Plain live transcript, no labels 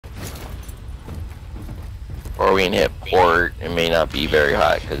Or we can hit port. It may not be very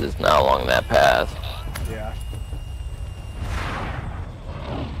hot because it's not along that path. Yeah.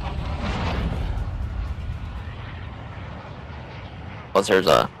 Plus there's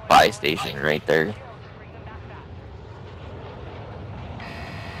a buy station right there.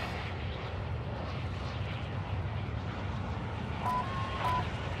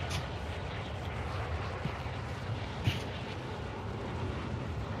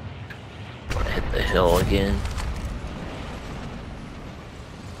 Hit the hill again.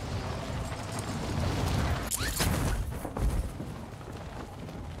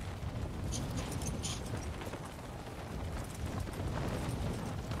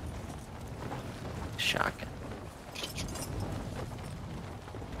 Shotgun.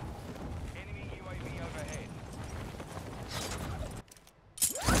 Enemy UAV overhead. Hostile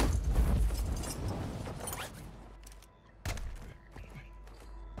counter UAV overhead.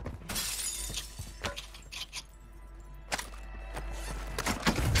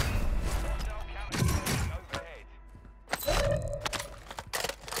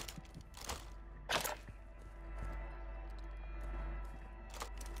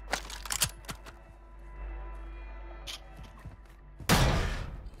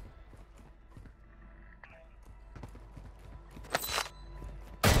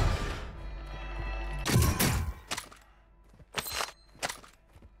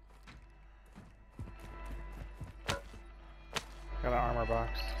 Got an armor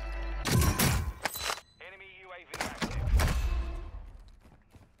box. Enemy UAV active.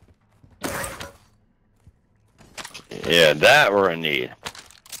 Yeah, that we're in need. Enemies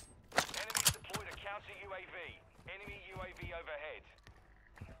deployed a counter UAV. Enemy UAV overhead.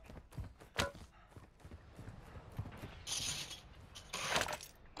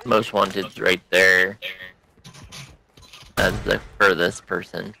 Most wanted's right there. That's the furthest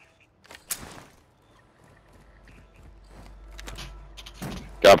person.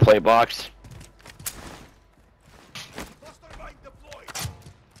 Got a plate box.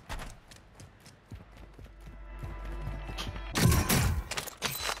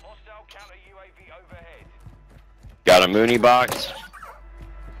 Hostile counter UAV overhead. Got a Mooney box.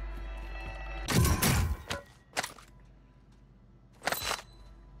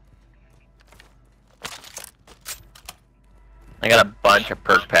 I got a bunch of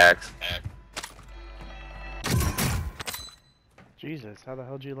perk packs. Jesus, how the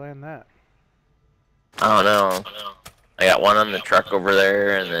hell did you land that? I don't know. I got one on the truck over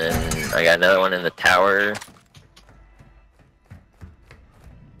there, and then I got another one in the tower.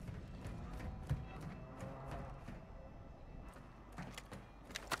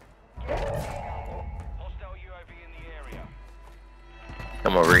 Hostile UAV in the area.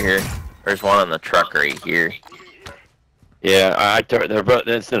 Come over here. There's one on the truck right here. Yeah, they're both.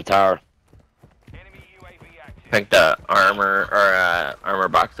 It's in the tower. Enemy UAV active. Pick the armor or armor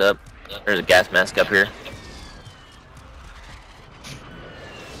box up. There's a gas mask up here.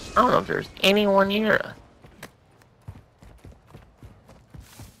 I don't know if there's anyone near us.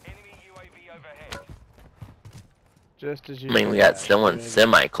 Enemy UAV overhead. Just as you. I mean, we got someone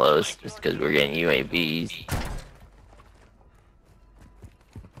semi-close just because we're getting UAVs.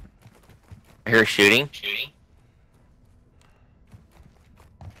 I hear shooting.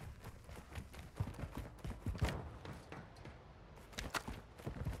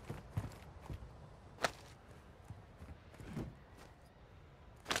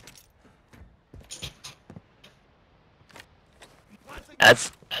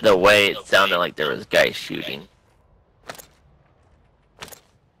 That's the way it sounded like there was guys shooting.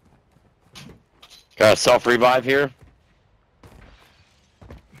 Got a self-revive here.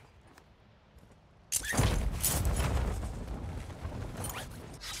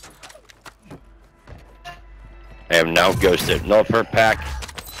 I am now ghosted. No perk pack.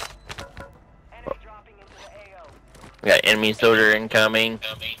 Enemy dropping into the AO. We got enemy soldier incoming.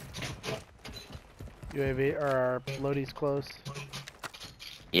 UAV or our floaties close.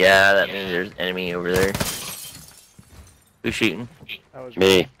 Yeah, that means there's enemy over there. Who's shooting? That was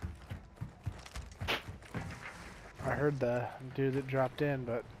Me. I heard the dude that dropped in,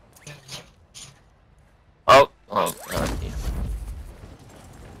 but Oh, I see.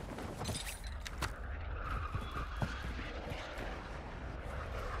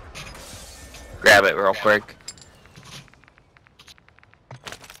 Grab it real quick.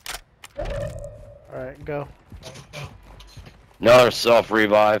 alright, go. Another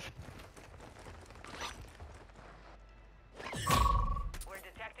self-revive. We're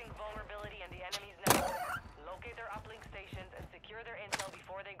detecting vulnerability in the enemy's network. Locate their uplink stations and secure their intel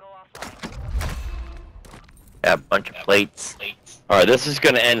before they go offline. Got a bunch of plates. Alright, this is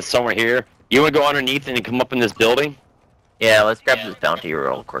gonna end somewhere here. You wanna go underneath and then come up in this building? Yeah, let's grab this bounty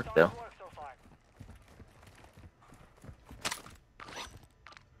real quick though.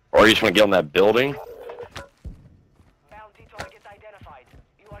 Or you just wanna get on that building? Bounty targets identified.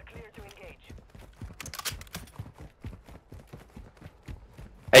 You are clear to engage.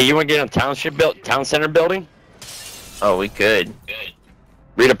 Hey, you wanna get on town center building? Oh, we could.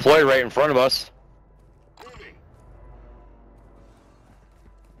 Redeploy right in front of us.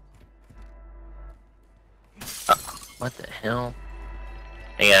 What the hell?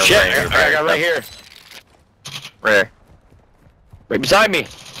 Hang on, Shit, I'm I got right here. Where? Right beside me.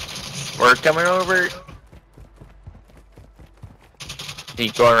 We're coming over.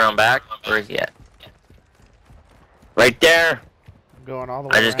 He's going around back? Where is he at? Right there. I'm going all the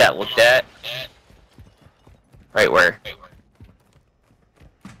way I just around. got looked at. Right where?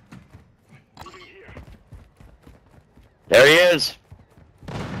 There he is.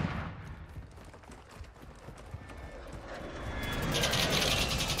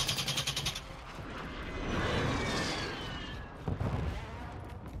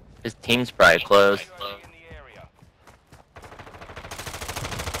 His team's probably close.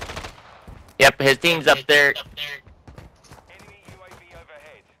 Yep, his team's up there.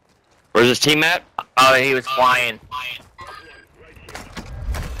 Where's his team at? Oh, he was flying.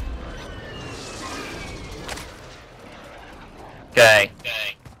 Okay.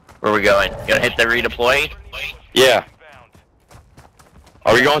 Where we going? Gonna hit the redeploy? Yeah.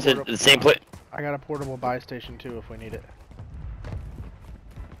 Are we going to the same place? I got a portable buy station too if we need it.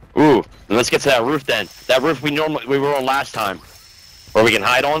 Ooh, then let's get to that roof then. That roof we were on last time. Where we can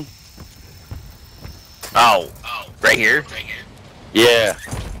hide on? Oh, right here? Yeah.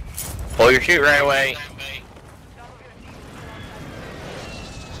 Pull your chute right away.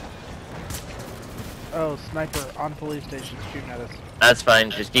 Oh, sniper on police station shooting at us. That's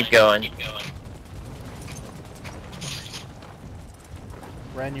fine, just keep going.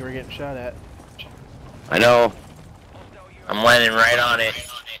 Ren, you were getting shot at. I know. I'm landing right on it.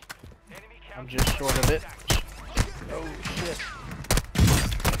 I'm just short of it. Oh shit.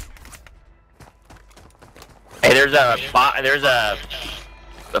 Hey, there's a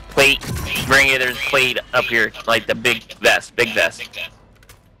plate. Bring it. There's a plate up here, like the big vest.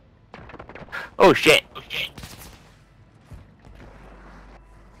 Oh shit.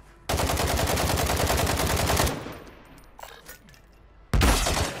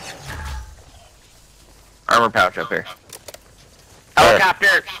 Armor pouch up here.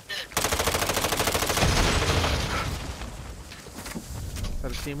 Helicopter! Is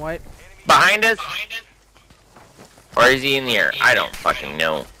that a team wipe? Behind us? Or is he in the air? I don't fucking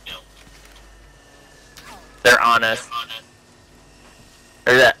know. They're on us.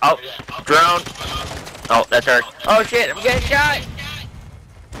 There's that. Oh, drone. Oh, that's ours. Oh shit, I'm getting shot!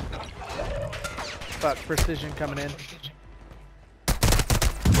 Fuck, precision coming in.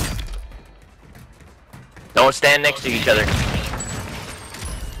 Don't stand next to each other.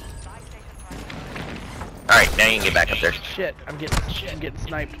 Alright, now you can get back up there. Shit, I'm getting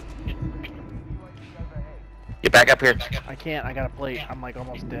sniped. Get back up here. I can't, I got a plate. I'm like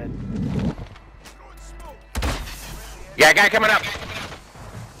almost dead. Yeah, guy coming up.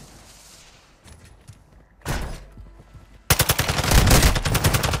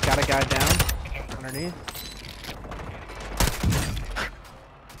 Got a guy down underneath.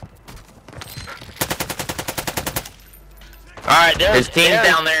 Alright, His team's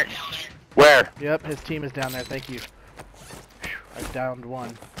down there. Where? Yep, his team is down there, thank you. Phew, I downed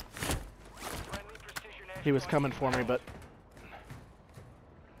one. He was coming for me, but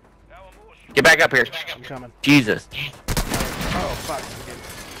Get back up here. I'm coming. Jesus. Oh fuck.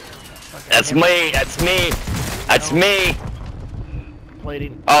 That's me. That's me. That's me.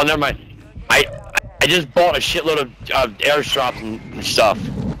 Plating. Oh, never mind. I just bought a shitload of airdrops and stuff.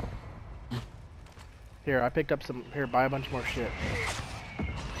 Here, I picked up some. Here, buy a bunch more shit.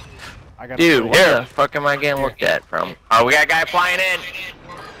 I got. Dude, where the fuck am I getting looked at from? Oh, we got a guy flying in.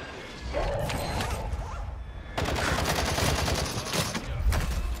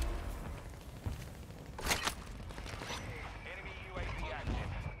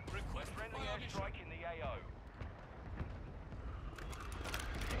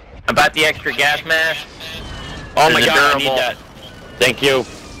 About the extra gas mask. Oh my There's a god, I need durable. that. Thank you.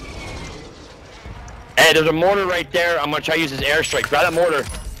 Hey, there's a mortar right there. I'm gonna try to use this airstrike. Grab that mortar.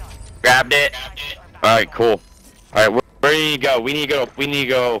 Grabbed it. Alright, cool. Alright, where do you need to go? We need to go. We need to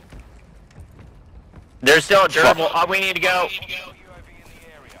go. There's still a durable. Oh, we need to go.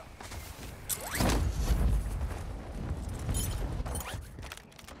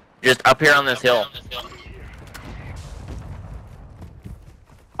 Just up here on this hill.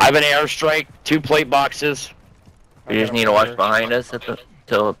 have an airstrike, 2 plate boxes. We just need to watch behind us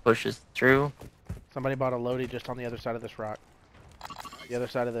till it pushes through. Somebody bought a loadie just on the other side of this rock. The other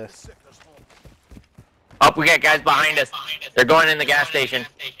side of this. Oh, we got guys behind us. They're going in the gas station.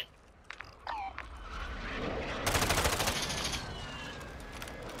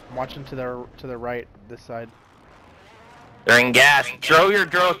 I'm watching to the right, this side. They're in gas. Throw your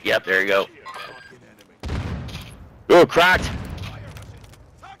drone. Yep, there you go. Ooh, cracked.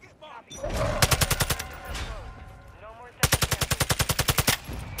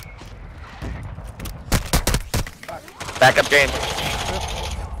 Back up, James.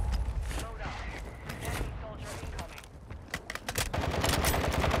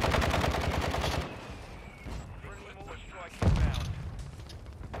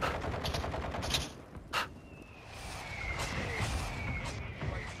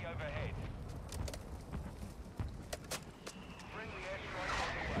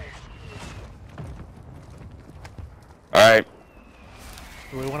 Alright.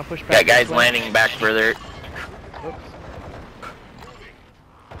 Do we want to push back? Got guys this way? landing back further. Oops.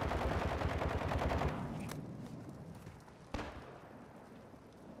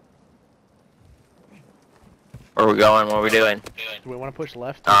 Where are we going? What are we doing? Do we want to push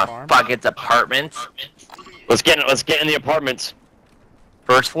left to the farm? Fuck, it's apartments. Let's get in the apartments.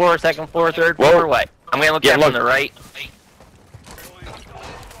 First floor, second floor, third floor, what? I'm gonna look at on the right.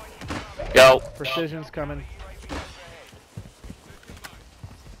 Go. Precision's coming.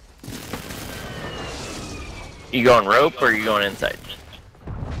 You going rope or are you going inside?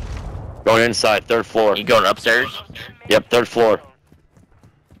 Going inside, 3rd floor. You going upstairs? Yep, 3rd floor.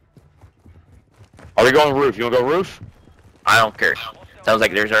 Are we going roof? You wanna go roof? I don't care. Sounds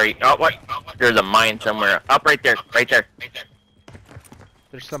like there's already. Oh, what? There's a mine somewhere. Up right there. Right there.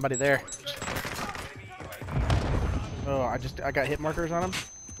 There's somebody there. Oh, I got hit markers on him.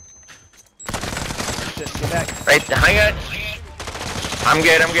 Shit, get back. Right there. Hang on. I'm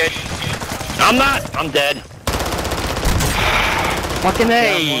good. I'm good. I'm not. I'm dead. Fucking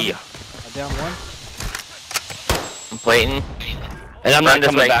A. I down one. I'm plating. And I'm Run not this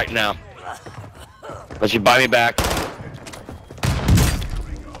coming way. back now. Unless you buy me back.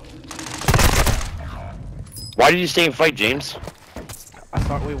 Why did you stay and fight, James? I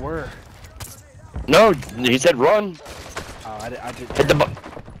thought we were. No, he said run. Oh, I did. Hit the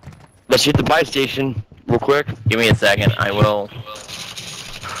Let's hit the buy station real quick. Give me a second. I will.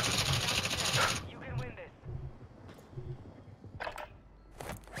 You can win this.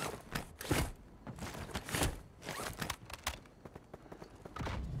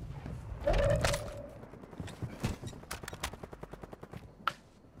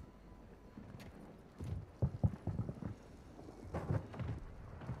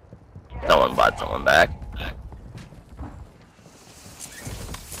 Someone bought someone back.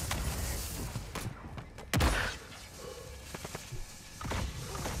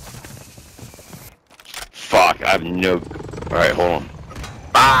 Fuck, I have no. Alright, hold on.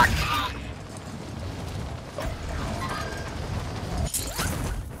 Fuck!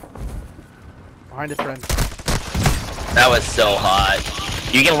 Behind a friend. That was so hot.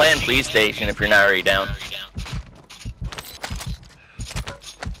 You can land police station if you're not already down.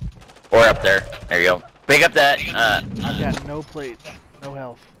 Or up there. There you go. Pick up that. I've got no plates, no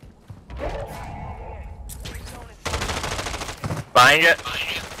health. Behind you.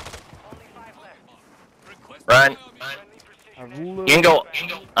 Only 5 left. Run. You can go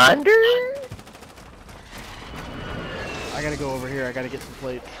under. I gotta go over here. I gotta get some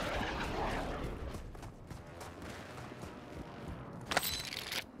plates.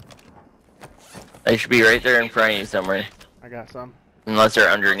 They should be right there in front of you somewhere. I got some. Unless they're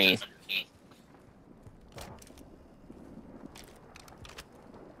underneath.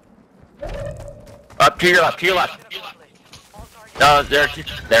 Up to your left, to your left. No, they're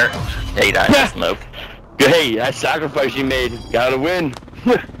there. They died in smoke. Hey, that sacrifice you made. Gotta win.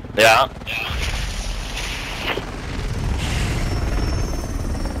 Yeah.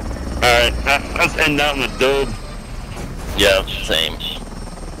 Alright, let's end out in the dub. Yeah, same.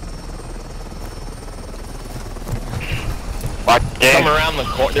 Fuck, Come around the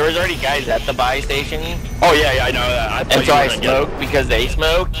corner. There was already guys at the buy station. Oh yeah, I know that. And so I smoked because they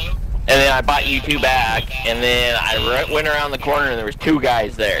smoked. And then I bought you 2 back. And then I went around the corner and there was 2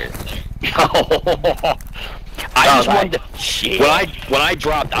 guys there. I just wanted to, shit. when I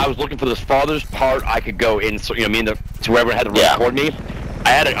dropped, I was looking for the farthest part I could go in, so, you know what I mean, to whoever had to run toward me.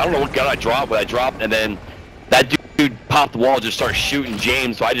 I don't know what gun I dropped, but I dropped, and then that dude popped the wall and just started shooting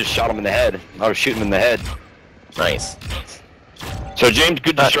James, so I just shot him in the head. I was shooting him in the head. Nice. So James,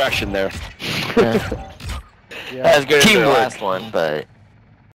 good distraction there. Yeah. Not as good as the Teamwork. last one, but